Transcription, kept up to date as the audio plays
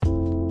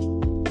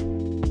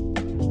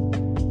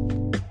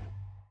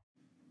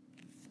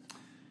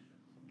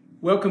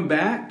Welcome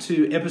back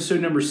to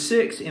episode number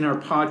 6 in our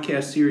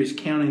podcast series,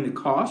 Counting the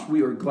Cost.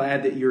 We are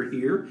glad that you're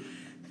here.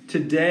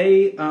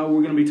 Today, we're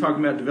going to be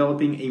talking about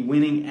developing a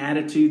winning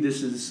attitude.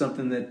 This is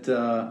something that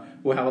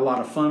we'll have a lot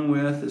of fun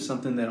with. It's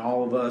something that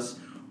all of us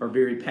are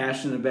very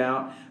passionate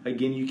about.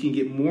 Again, you can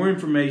get more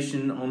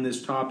information on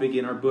this topic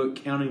in our book,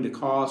 Counting the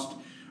Cost,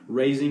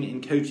 Raising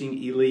and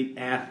Coaching Elite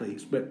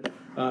Athletes. But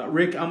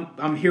Rick,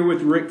 I'm here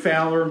with Rick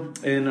Fowler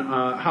and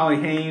Holly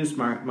Haynes,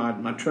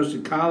 my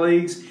trusted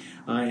colleagues.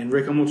 And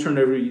Rick, I'm going to turn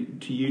it over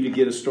to you to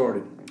get us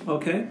started.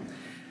 Okay.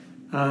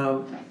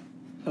 A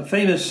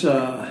famous,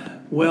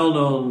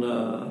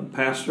 well-known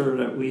pastor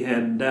that we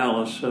had in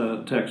Dallas,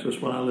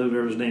 Texas, when I lived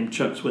there was named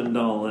Chuck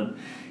Swindoll. And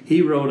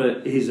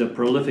he's a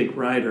prolific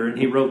writer, and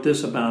he wrote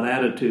this about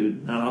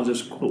attitude. Now, I'll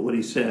just quote what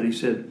he said. He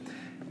said,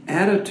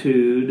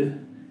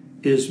 "Attitude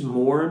is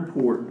more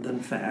important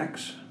than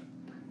facts.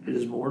 It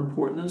is more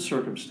important than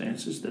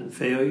circumstances, than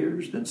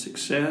failures, than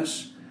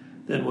success,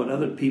 than what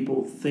other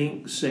people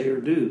think, say, or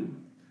do.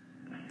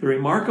 The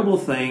remarkable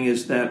thing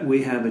is that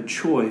we have a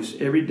choice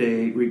every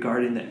day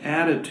regarding the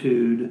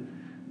attitude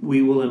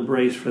we will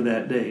embrace for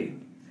that day.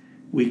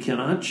 We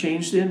cannot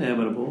change the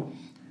inevitable.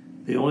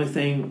 The only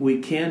thing we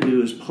can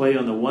do is play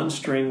on the one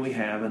string we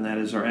have, and that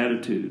is our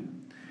attitude."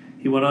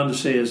 He went on to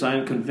say, "As I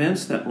am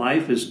convinced that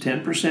life is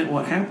 10%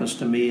 what happens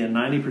to me and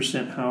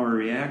 90% how I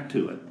react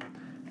to it.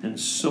 And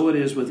so it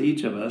is with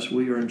each of us.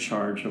 We are in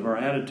charge of our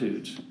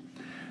attitudes."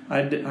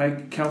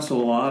 I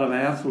counsel a lot of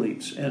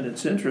athletes, and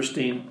it's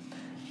interesting.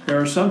 There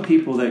are some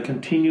people that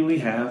continually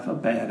have a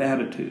bad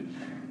attitude.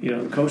 You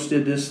know, the coach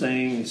did this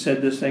thing, he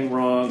said this thing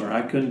wrong, or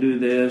I couldn't do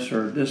this,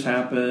 or this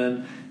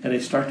happened, and they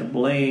start to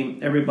blame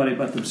everybody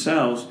but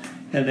themselves,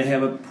 and they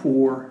have a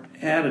poor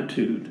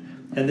attitude.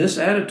 And this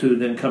attitude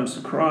then comes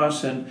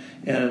across, and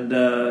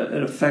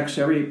it affects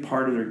every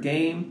part of their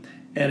game,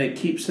 and it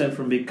keeps them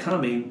from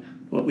becoming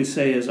what we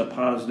say is a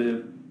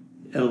positive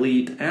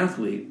elite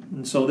athlete.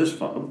 And so this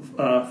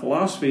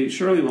philosophy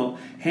surely will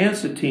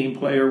enhance a team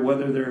player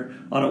whether they're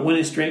on a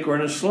winning streak or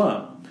in a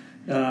slump.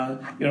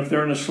 If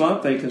they're in a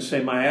slump, they can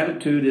say, my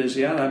attitude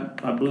is,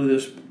 I blew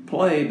this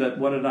play, but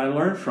what did I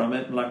learn from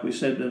it? And like we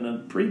said in a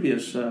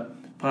previous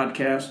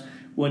podcast,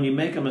 when you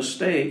make a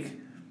mistake,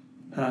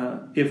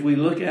 if we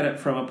look at it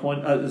from a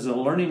point as a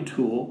learning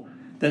tool,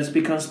 then it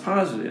becomes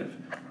positive.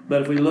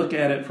 But if we look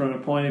at it from a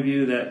point of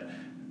view that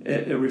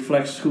it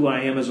reflects who I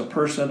am as a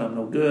person, I'm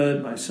no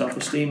good, my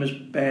self-esteem is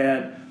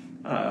bad,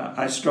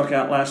 I struck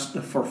out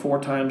for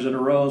 4 times in a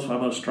row, so I'm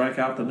going to strike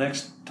out the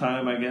next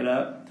time I get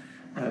up.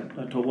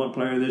 I told one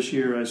player this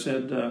year, I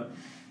said,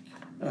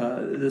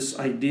 this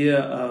idea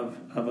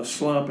of a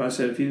slump, I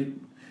said,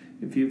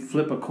 if you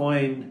flip a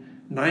coin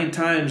 9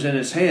 times and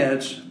it's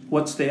heads,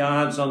 what's the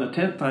odds on the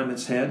 10th time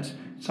it's heads?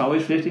 It's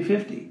always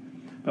 50-50.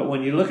 But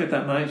when you look at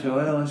that night and say,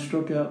 well, I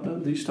struck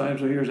out these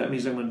times over here, that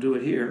means I'm going to do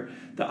it here,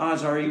 the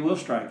odds are you will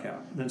strike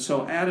out. And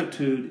so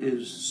attitude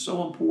is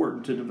so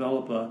important to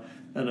develop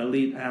an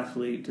elite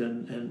athlete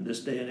in this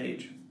day and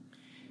age.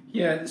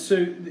 Yeah,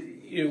 so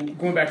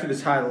going back to the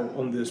title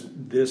on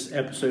this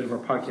episode of our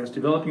podcast,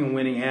 Developing a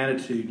Winning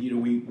Attitude,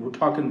 we're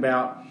talking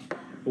about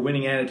a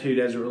winning attitude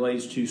as it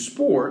relates to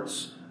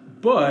sports,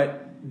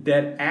 but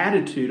that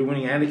attitude, a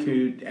winning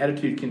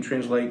attitude can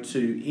translate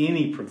to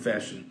any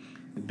profession.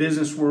 The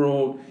business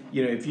world,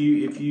 if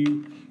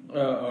you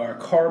are a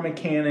car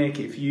mechanic,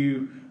 if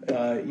you're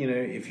a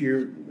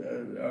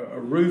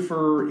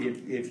roofer,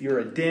 if you're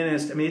a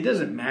dentist, it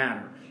doesn't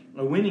matter.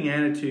 A winning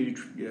attitude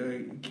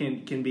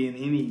can be in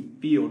any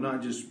field,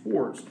 not just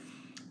sports,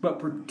 but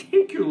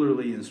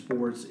particularly in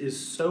sports is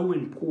so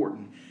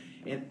important.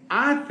 And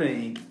I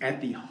think at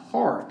the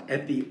heart,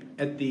 at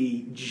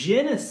the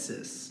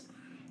genesis,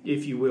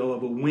 if you will,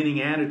 of a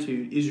winning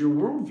attitude is your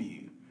worldview.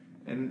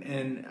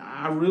 And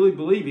I really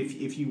believe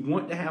if you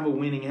want to have a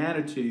winning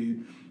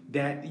attitude,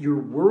 that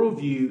your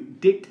worldview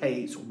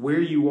dictates where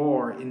you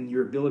are in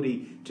your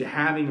ability to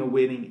having a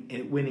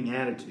winning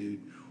attitude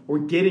or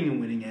getting a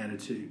winning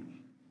attitude.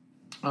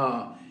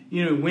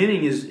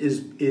 Winning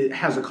it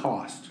has a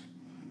cost.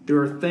 There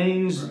are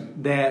things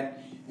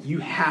that you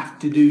have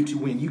to do to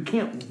win. You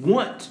can't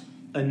want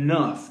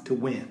enough to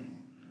win.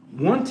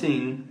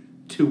 Wanting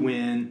to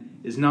win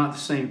is not the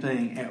same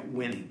thing as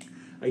winning.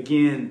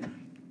 Again,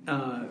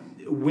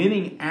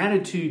 winning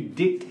attitude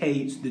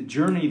dictates the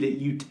journey that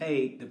you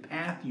take, the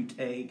path you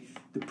take,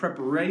 the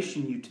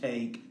preparation you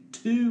take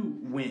to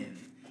win.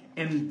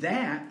 And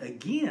that,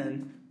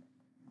 again,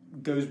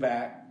 goes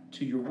back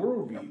to your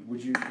worldview.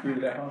 Would you agree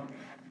with that, Huh?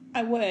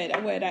 I would.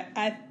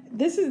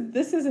 This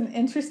is an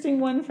interesting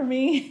one for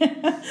me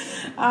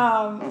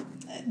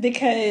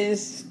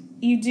because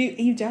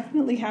you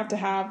definitely have to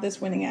have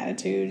this winning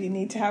attitude. You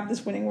need to have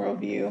this winning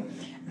worldview.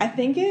 I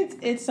think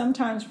it's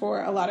sometimes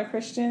for a lot of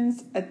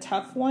Christians a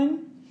tough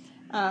one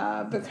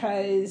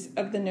because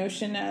of the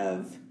notion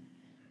of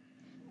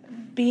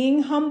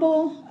being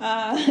humble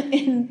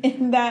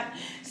in that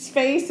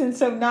space, and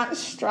so not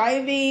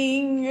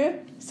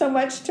striving so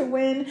much to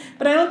win.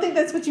 But I don't think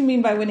that's what you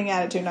mean by winning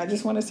attitude. I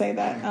just want to say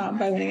that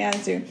by winning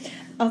attitude.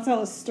 I'll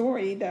tell a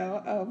story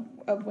though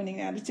of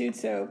winning attitude.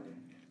 So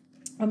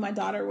when my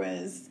daughter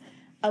was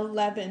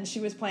 11,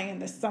 she was playing in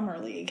the summer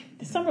league.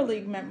 The summer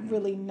league meant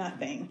really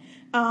nothing.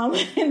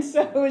 And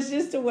so it was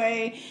just a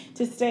way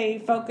to stay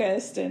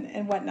focused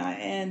and whatnot.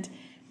 And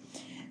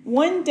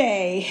one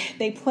day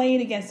they played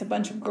against a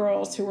bunch of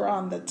girls who were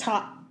on the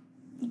top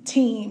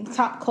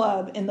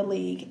club in the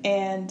league,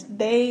 and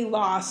they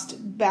lost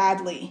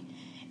badly.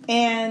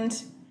 And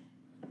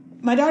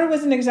my daughter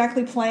wasn't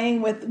exactly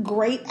playing with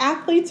great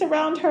athletes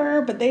around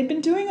her, but they'd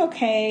been doing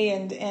okay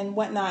and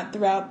whatnot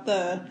throughout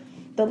the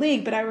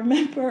league. But I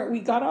remember we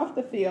got off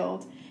the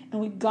field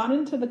and we got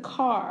into the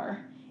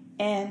car,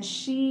 and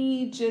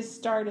she just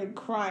started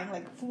crying,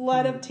 like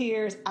flood of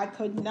tears. I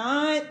could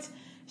not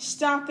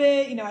stop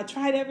it. I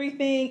tried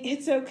everything.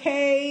 It's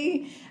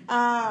okay.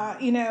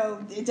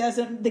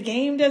 The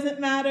game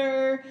doesn't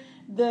matter.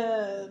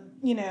 The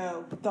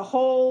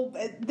whole,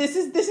 this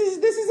is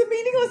a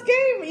meaningless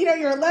game.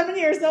 You're 11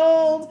 years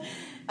old.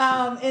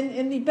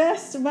 In the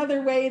best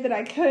mother way that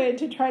I could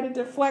to try to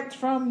deflect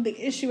from the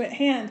issue at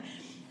hand.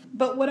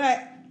 But what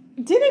I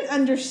didn't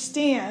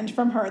understand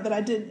from her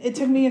it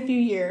took me a few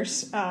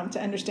years to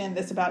understand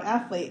this about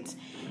athletes,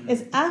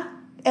 is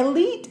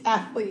elite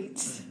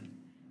athletes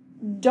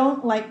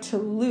don't like to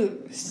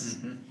lose.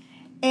 Mm-hmm.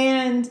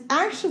 And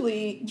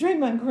actually,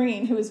 Draymond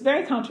Green, who is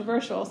very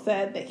controversial,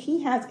 said that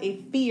he has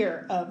a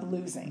fear of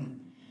losing.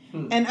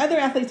 Mm-hmm. And other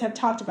athletes have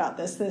talked about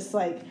this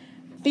like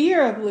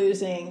fear of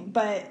losing,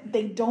 but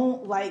they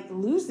don't like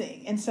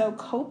losing. And so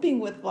coping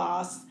with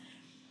loss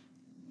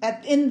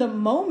in the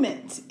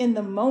moment,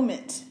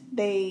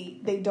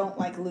 they don't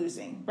like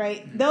losing,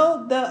 right?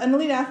 Mm-hmm. An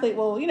elite athlete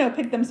will,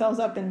 pick themselves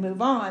up and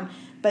move on.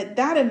 But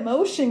that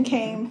emotion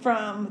came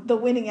from the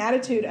winning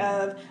attitude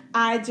of,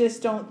 I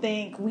just don't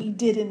think we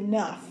did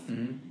enough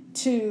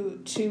to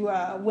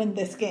win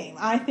this game.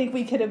 I think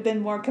we could have been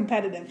more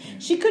competitive.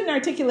 She couldn't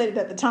articulate it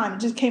at the time.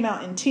 It just came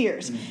out in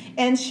tears.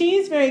 And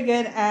she's very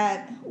good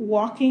at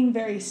walking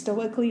very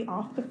stoically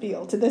off the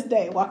field to this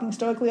day, walking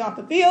stoically off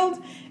the field,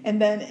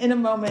 and then in a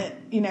moment,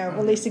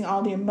 releasing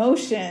all the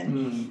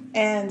emotion.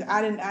 And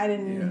I mean,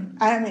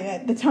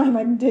 at the time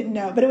I didn't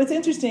know, but it was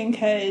interesting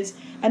because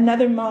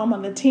another mom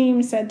on the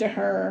team said to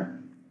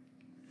her,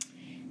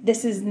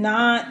 this is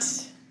not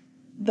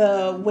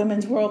the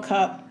Women's World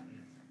Cup,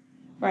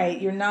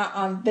 right? You're not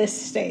on this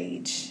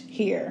stage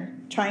here,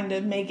 trying to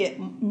make it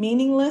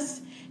meaningless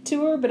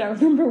to her. But I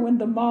remember when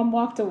the mom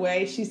walked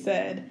away, she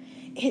said,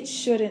 it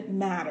shouldn't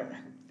matter.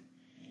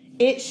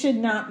 It should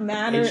not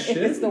matter if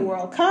it's the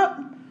World Cup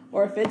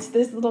or if it's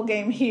this little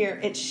game here.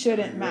 It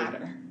shouldn't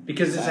matter.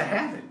 Because it's a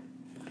habit.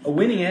 A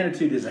winning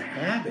attitude is a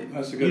habit.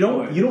 That's a good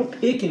point. You don't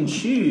pick and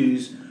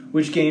choose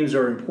which games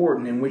are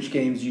important and which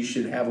games you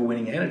should have a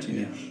winning attitude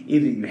in.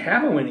 Either you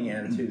have a winning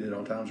attitude at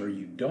all times or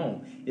you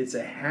don't. It's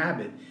a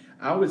habit.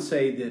 I would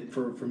say that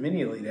for many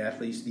elite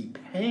athletes, the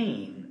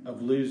pain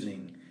of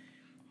losing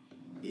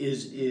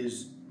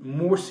is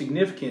more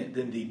significant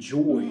than the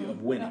joy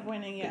of winning. Of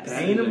winning, yes. The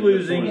pain of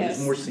losing is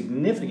more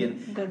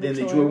significant than the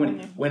joy of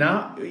winning.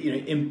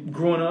 When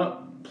growing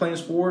up playing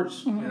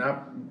sports, and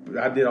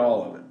I did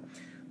all of it.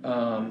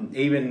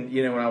 Even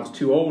when I was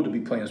too old to be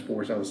playing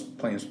sports, I was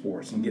playing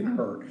sports and getting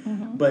hurt.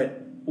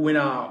 But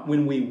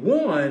when we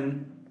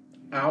won,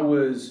 I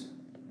was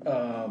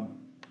kind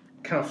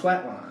of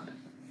flatlined.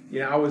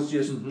 I was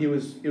just it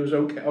was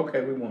okay.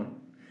 Okay, we won.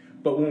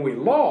 But when we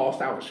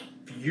lost, I was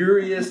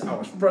furious. I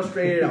was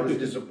frustrated. I was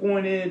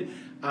disappointed.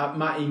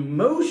 My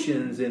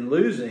emotions in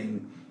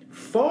losing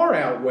far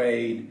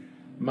outweighed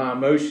my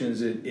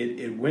emotions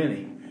at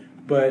winning.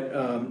 But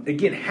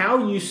again,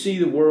 how you see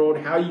the world,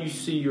 how you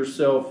see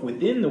yourself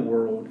within the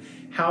world,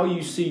 how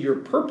you see your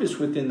purpose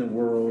within the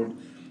world,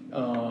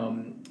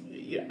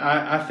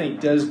 I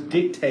think does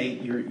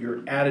dictate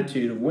your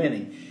attitude of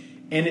winning.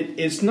 And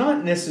it's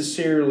not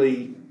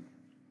necessarily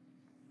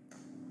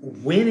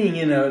winning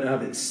in and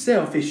of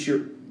itself. It's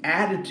your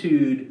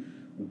attitude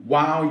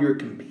while you're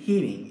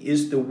competing.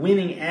 It's the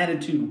winning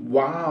attitude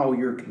while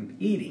you're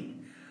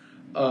competing.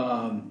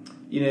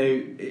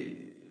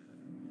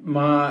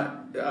 My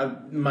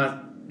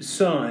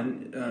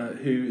son,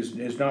 who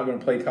is not going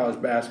to play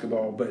college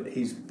basketball, but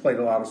he's played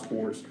a lot of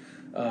sports,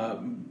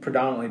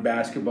 predominantly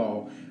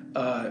basketball.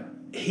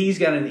 He's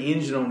got an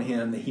engine on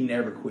him that he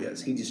never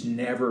quits. He just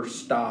never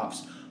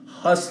stops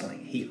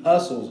hustling. He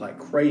hustles like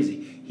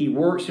crazy. He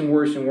works and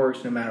works and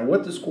works no matter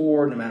what the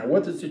score, no matter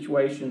what the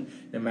situation,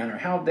 no matter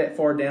how that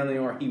far down they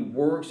are. He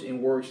works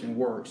and works and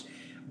works.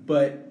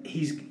 But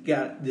he's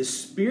got this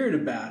spirit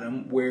about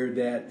him where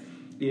that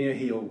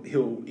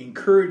he'll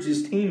encourage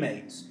his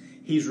teammates.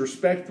 He's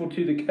respectful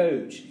to the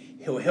coach.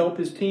 He'll help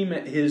his team,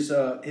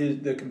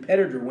 the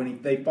competitor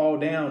when they fall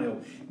down.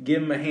 He'll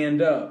give him a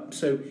hand up.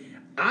 So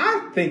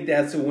I think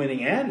that's a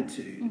winning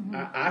attitude.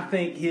 I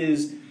think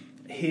his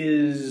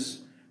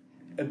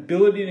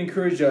ability to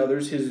encourage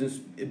others,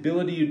 his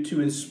ability to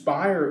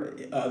inspire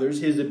others,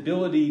 his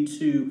ability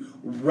to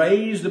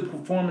raise the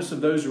performance of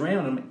those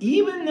around him,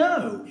 even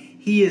though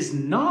he is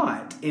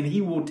not, and he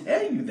will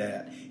tell you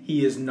that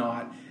he is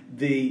not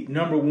the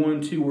number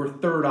 1, 2, or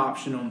third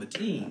option on the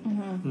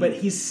team. But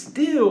he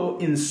still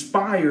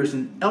inspires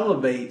and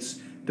elevates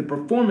the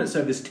performance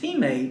of his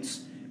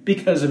teammates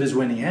because of his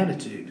winning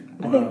attitude.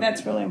 I think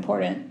that's really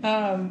important.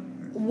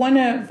 One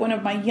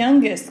of my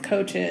youngest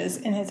coaches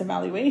in his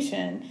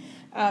evaluation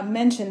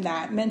mentioned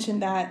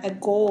that a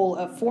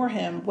goal for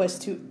him was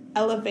to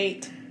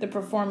elevate the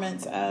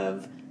performance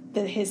of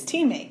his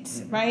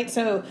teammates, right?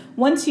 So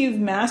once you've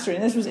mastered,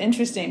 and this was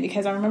interesting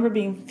because I remember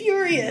being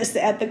furious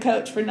at the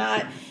coach for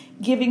not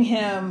giving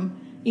him,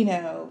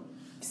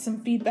 some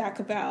feedback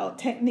about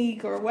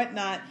technique or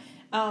whatnot.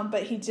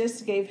 But he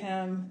just gave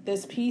him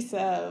this piece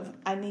of,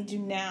 I need you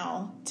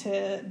now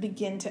to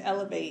begin to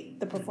elevate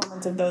the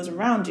performance of those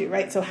around you,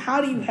 right? So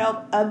how do you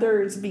help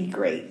others be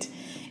great?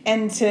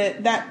 And to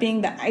that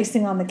being the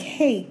icing on the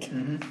cake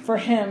for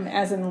him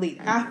as an elite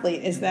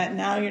athlete is that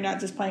now you're not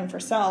just playing for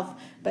self,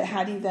 but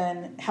how do you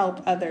then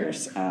help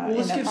others well,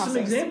 let's in that give process?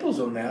 some examples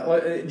on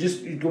that.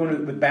 Just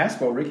going with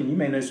basketball, Rick, and you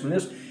may know some of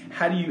this.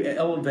 How do you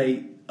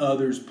elevate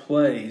others'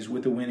 plays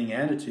with a winning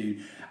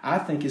attitude? I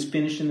think is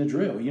finishing the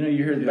drill. You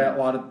hear about a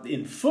lot of,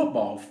 in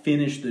football,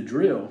 finish the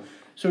drill.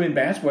 So in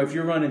basketball, if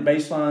you're running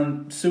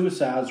baseline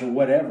suicides or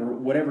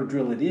whatever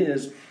drill it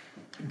is,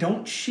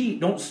 don't cheat.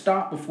 Don't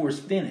stop before it's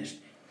finished.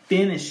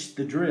 Finish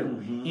the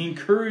drill.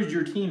 Encourage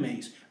your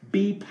teammates.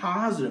 Be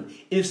positive.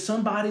 If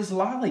somebody's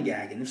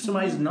lollygagging, if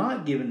somebody's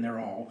not giving their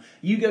all,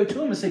 you go to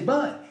them and say,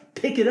 "Bud,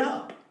 pick it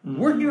up.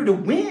 We're here to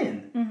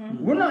win.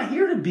 We're not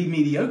here to be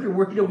mediocre.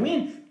 We're here to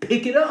win.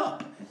 Pick it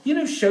up."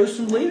 Show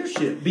some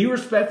leadership. Be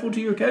respectful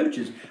to your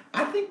coaches.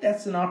 I think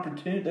that's an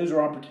opportunity. Those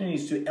are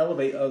opportunities to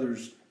elevate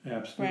others'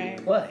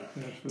 Absolutely. play.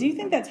 Absolutely. Do you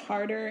think that's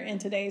harder in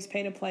today's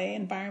pay-to-play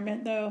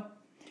environment, though?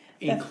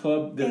 In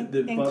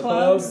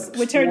clubs,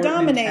 which are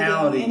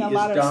dominating in a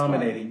lot of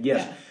dominating. sport.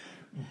 Yes, Yeah.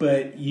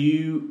 but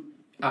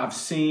I've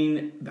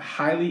seen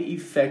highly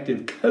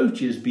effective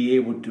coaches be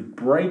able to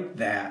break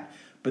that,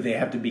 but they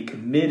have to be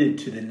committed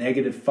to the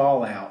negative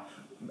fallout,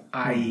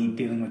 i.e.,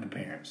 dealing with the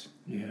parents.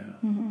 Yeah.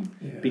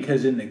 Yeah.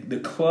 Because in the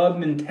club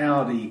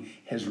mentality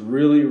has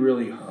really,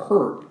 really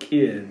hurt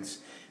kids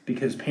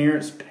because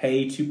parents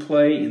pay to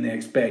play and they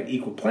expect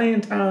equal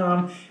playing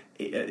time,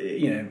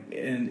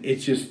 and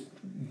it's just,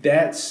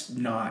 that's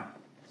not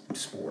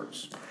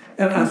sports.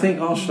 And I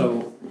think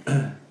also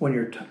when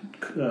you're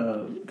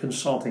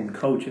consulting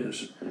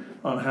coaches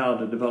on how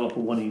to develop a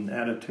winning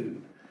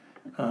attitude,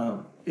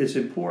 it's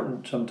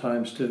important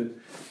sometimes to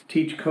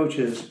teach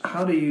coaches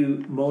how do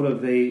you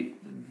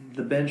motivate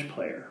the bench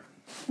player.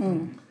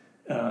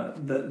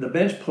 The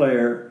bench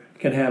player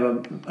can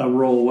have a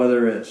role,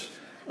 whether it's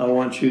I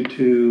want you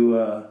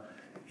to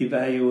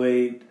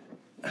evaluate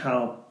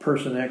how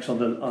person X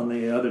on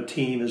the other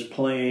team is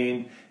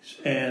playing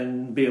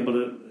and be able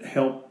to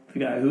help the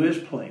guy who is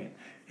playing.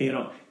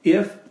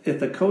 If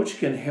the coach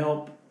can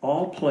help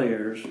all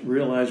players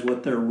realize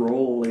what their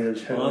role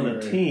is on the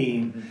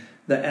team,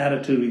 the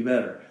attitude will be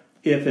better.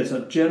 If it's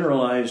a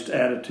generalized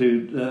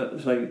attitude,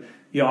 it's like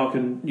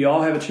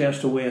y'all have a chance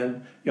to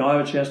win, y'all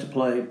have a chance to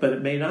play, but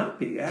it may not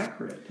be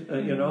accurate,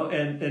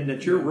 and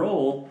that your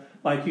role,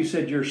 like you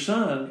said, your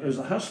son is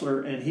a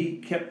hustler and he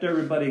kept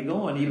everybody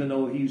going, even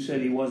though he said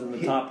he wasn't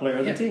the top player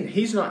of the team.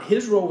 His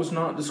role was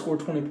not to score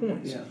 20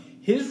 points. Yeah.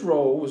 His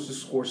role was to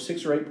score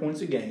 6 or 8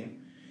 points a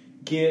game,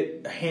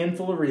 get a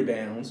handful of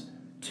rebounds,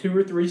 2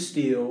 or 3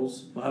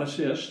 steals,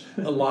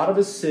 A lot of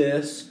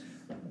assists,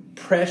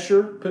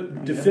 pressure,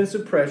 put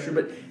defensive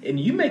pressure. And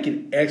you make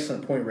an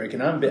excellent point, Rick,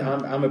 and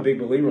I'm a big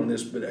believer on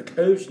this, but a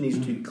coach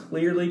needs to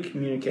clearly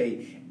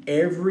communicate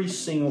every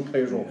single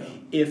player's role.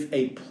 If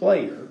a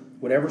player,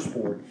 whatever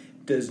sport,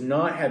 does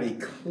not have a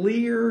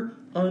clear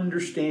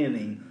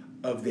understanding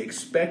of the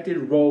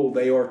expected role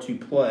they are to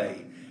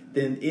play,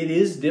 then it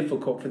is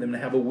difficult for them to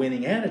have a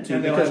winning attitude.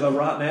 And they'll have a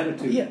rotten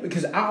attitude. Yeah,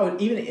 because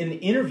even in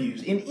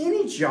interviews, in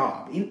any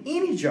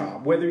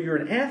job, whether you're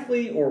an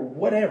athlete or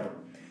whatever,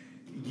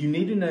 you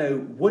need to know,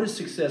 what does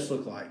success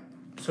look like?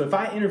 So if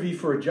I interview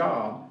for a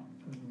job,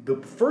 the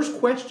first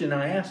question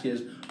I ask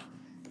is,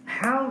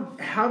 how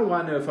do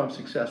I know if I'm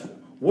successful?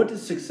 What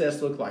does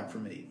success look like for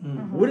me?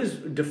 What is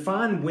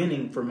define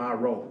winning for my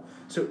role?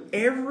 So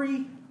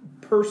every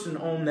person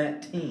on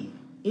that team,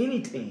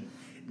 any team,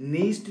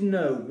 needs to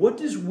know, what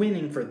does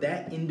winning for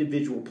that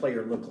individual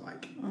player look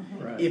like?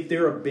 Right. If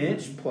they're a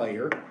bench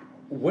player,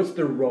 what's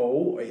their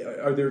role?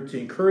 Are they to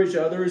encourage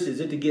others? Is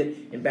it to get,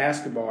 in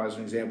basketball as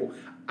an example,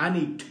 I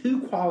need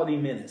 2 quality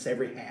minutes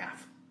every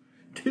half.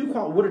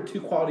 What do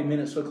 2 quality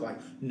minutes look like?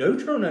 No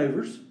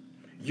turnovers.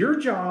 Your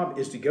job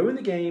is to go in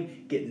the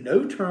game, get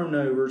no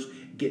turnovers,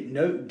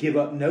 give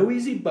up no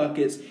easy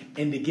buckets,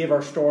 and to give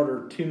our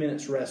starter 2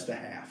 minutes rest a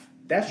half.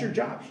 That's your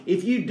job.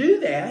 If you do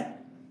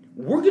that,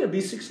 we're going to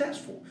be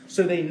successful.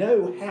 So they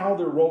know how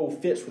their role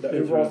fits with the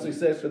overall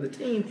success of the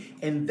team,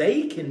 and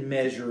they can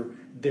measure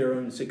their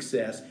own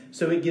success.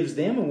 So it gives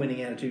them a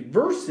winning attitude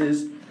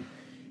versus,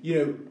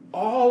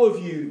 all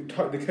of you,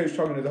 the coach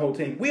talking to the whole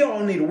team, we all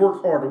need to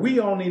work harder. We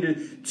all need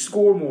to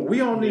score more.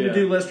 We all need to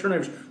do less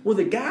turnovers. Well,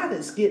 the guy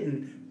that's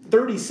getting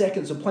 30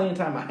 seconds of playing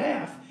time a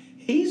half,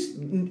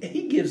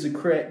 he gives the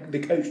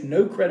coach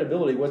no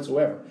credibility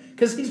whatsoever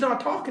because he's not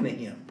talking to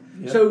him.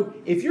 Yep. So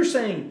if you're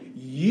saying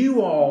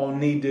you all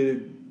need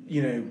to,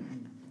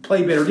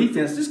 play better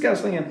defense, this guy's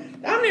saying,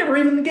 I'm never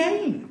even in the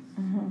game.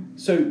 Mm-hmm.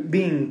 So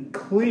being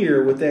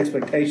clear with the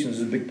expectations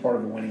is a big part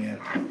of the winning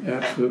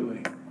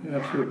attitude.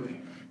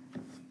 Absolutely.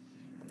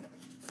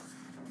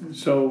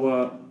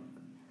 So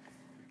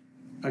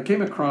I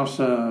came across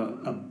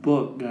a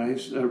book,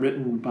 guys,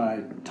 written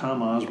by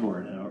Tom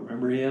Osborne. I don't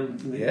remember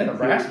him. Yeah,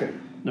 Nebraska.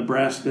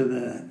 Nebraska,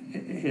 the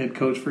head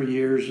coach for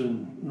years,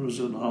 and was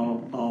an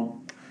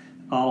all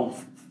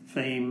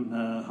fame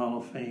Hall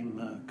of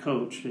Fame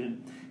coach.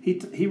 And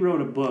he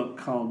wrote a book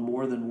called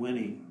More Than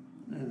Winning,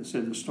 and it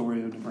said the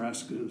story of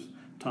Nebraska's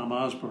Tom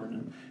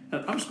Osborne.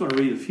 And I'm just going to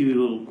read a few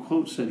little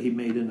quotes that he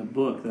made in the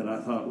book that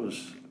I thought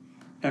was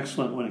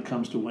excellent when it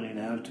comes to winning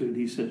attitude.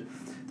 He said,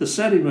 the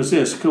setting was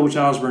this. Coach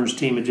Osborne's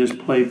team had just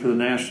played for the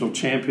national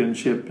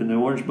championship in the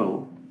Orange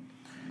Bowl.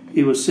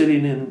 He was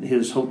sitting in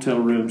his hotel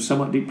room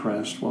somewhat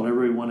depressed while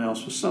everyone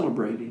else was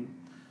celebrating.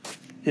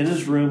 In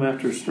his room,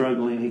 after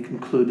struggling, he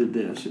concluded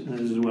this, and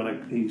this is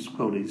what he's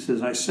quoted. He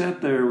says, I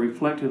sat there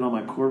reflecting on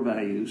my core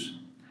values,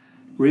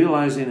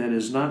 realizing that it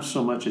is not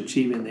so much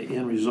achieving the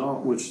end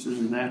result, which is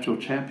the national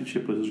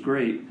championship, which is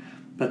great,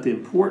 but the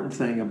important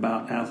thing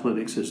about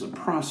athletics is the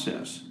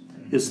process.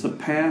 It's the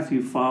path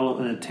you follow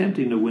in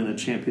attempting to win a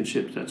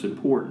championship that's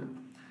important.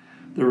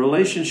 The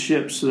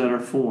relationships that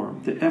are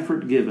formed, the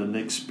effort given, the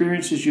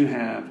experiences you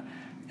have,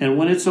 and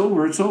when it's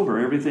over, it's over.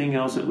 Everything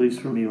else, at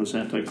least for me, was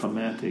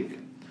anticlimactic.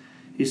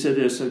 He said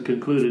this, and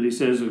concluded, he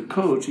says, as a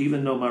coach,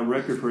 even though my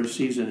record for a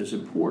season is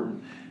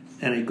important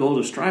and a goal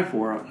to strive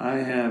for, I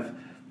have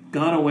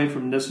gone away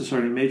from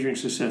necessarily measuring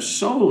success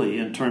solely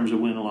in terms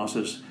of win and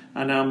losses.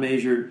 I now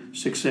measure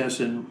success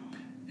in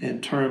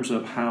terms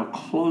of how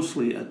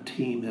closely a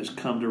team has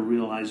come to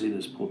realizing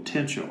its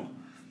potential.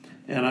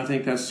 And I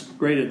think that's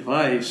great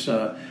advice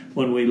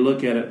when we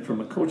look at it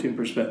from a coaching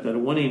perspective. A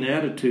winning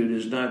attitude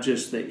is not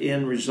just the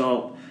end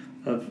result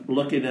of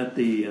looking at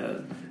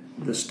the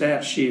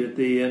stat sheet at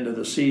the end of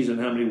the season,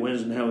 how many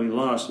wins and how many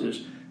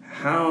losses.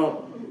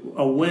 How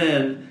a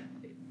win,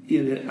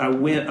 I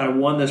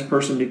won this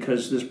person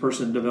because this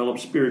person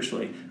developed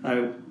spiritually.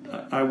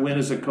 I win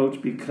as a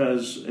coach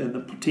because, and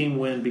the team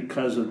win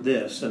because of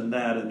this and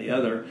that and the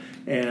other,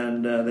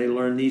 and they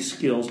learn these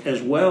skills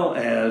as well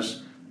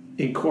as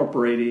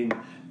incorporating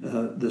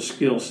the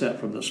skill set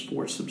from the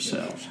sports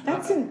themselves.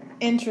 That's an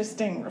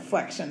interesting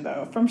reflection,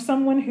 though, from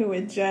someone who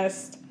had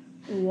just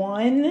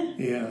won.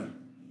 Yeah.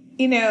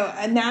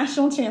 A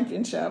national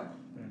championship,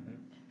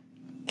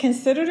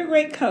 considered a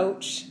great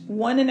coach,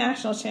 won a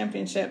national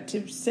championship,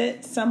 to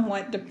sit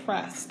somewhat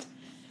depressed.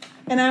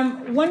 And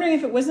I'm wondering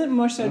if it wasn't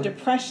more so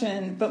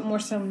depression, but more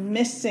so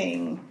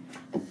missing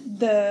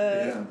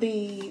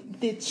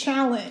the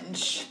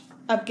challenge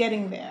of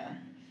getting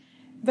there.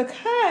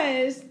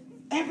 Because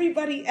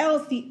everybody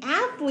else, the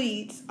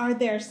athletes, are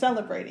there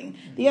celebrating.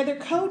 The other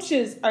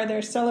coaches are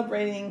there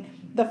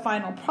celebrating the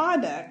final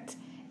product.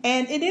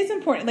 And it is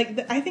important.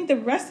 I think the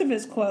rest of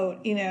his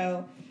quote,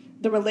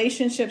 the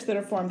relationships that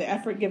are formed, the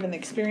effort given, the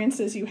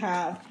experiences you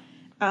have,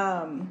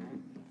 and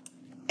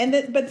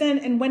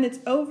when it's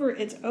over,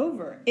 it's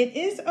over. It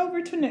is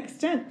over to an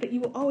extent, but you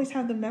will always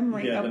have the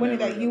memory of winning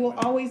that. You will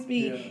always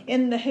be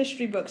in the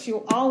history books. You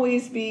will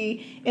always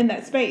be in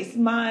that space.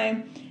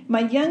 My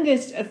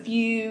youngest, a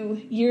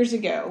few years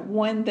ago,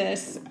 won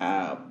this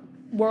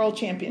world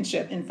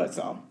championship in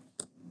futsal,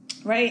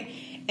 right?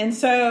 And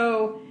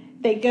so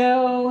they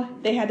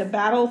had to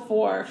battle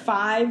for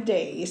 5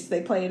 days.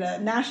 They played a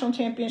national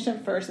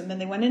championship first, and then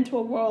they went into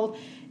a world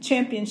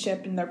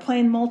championship, and they're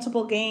playing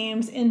multiple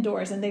games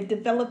indoors, and they've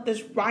developed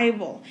this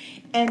rival.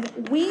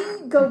 And we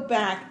go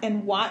back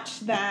and watch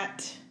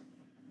that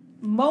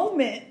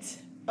moment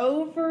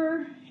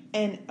over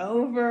and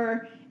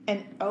over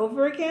and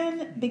over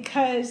again,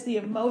 because the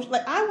emotion,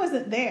 I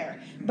wasn't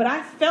there, but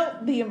I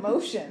felt the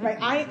emotion, right?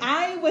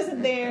 I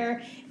wasn't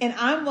there, and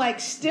I'm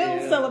still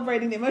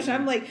celebrating the emotion.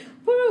 I'm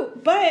woo!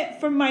 But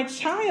for my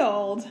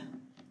child,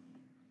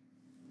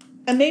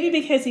 and maybe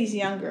because he's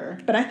younger,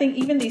 but I think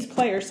even these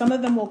players, some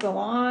of them will go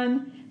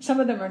on,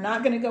 some of them are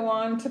not going to go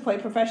on to play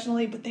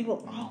professionally, but they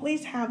will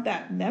always have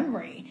that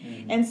memory.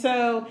 Mm-hmm. And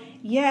so,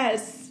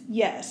 yes,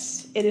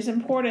 it is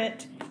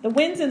important. The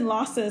wins and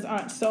losses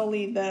aren't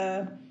solely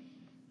the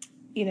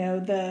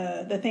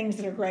things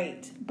that are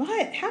great,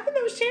 but having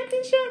those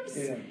championships,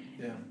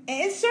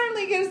 it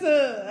certainly gives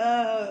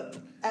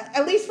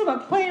at least from a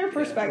player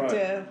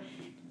perspective,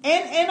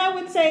 and I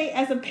would say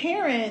as a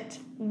parent,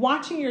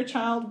 watching your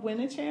child win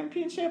a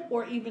championship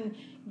or even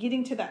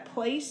getting to that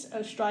place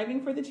of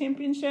striving for the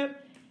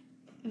championship,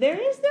 there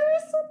is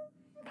some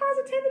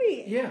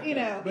positivity, in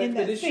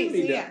that space.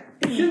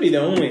 It should be the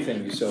only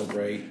thing you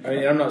celebrate. I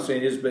mean, I'm not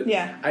saying it is, but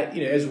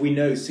as we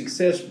know,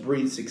 success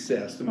breeds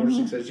success. The more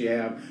success you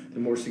have, the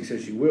more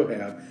success you will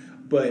have.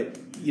 But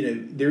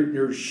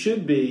there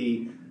should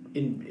be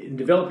in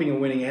developing a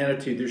winning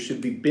attitude, there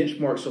should be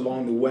benchmarks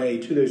along the way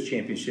to those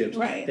championships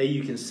that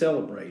you can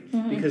celebrate.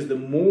 Mm-hmm. Because the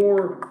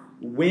more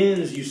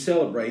wins you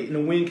celebrate, and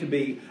a win could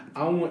be,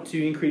 I want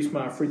to increase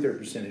my free throw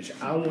percentage.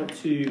 I want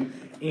to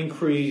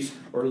increase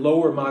or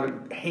lower my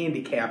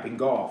handicap in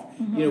golf.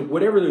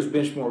 Whatever those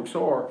benchmarks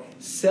are,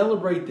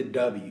 celebrate the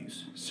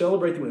W's.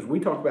 Celebrate the wins. We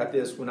talked about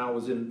this when I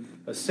was in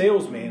a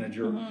sales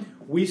manager.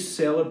 We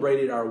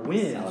celebrated our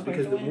wins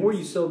because the more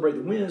you celebrate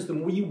the wins, the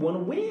more you want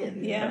to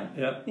win. Yeah.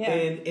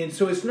 And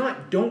so it's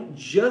not, don't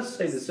just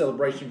say the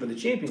celebration for the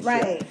championship.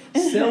 Right.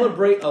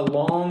 Celebrate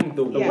along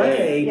the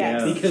way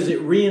because it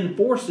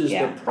reinforces the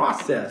Yeah.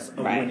 process of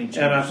winning championships.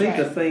 And I think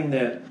the thing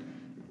that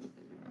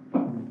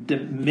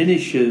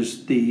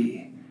diminishes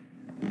the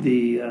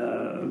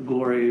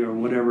glory or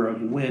whatever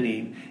of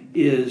winning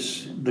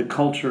is the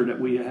culture that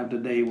we have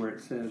today, where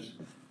it says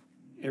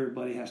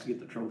everybody has to get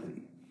the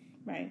trophy.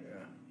 Right.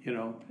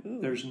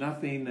 There's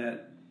nothing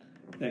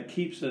that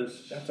keeps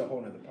us. That's a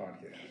whole nother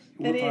podcast.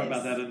 We'll talk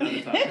about that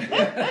another time.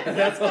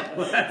 that's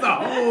a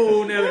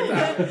whole nother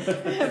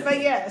time. But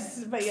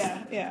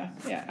yeah,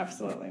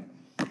 absolutely.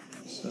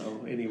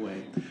 So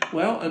anyway,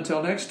 well,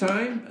 until next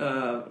time,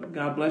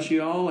 God bless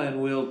you all,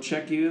 and we'll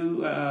check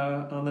you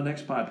on the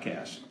next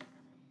podcast.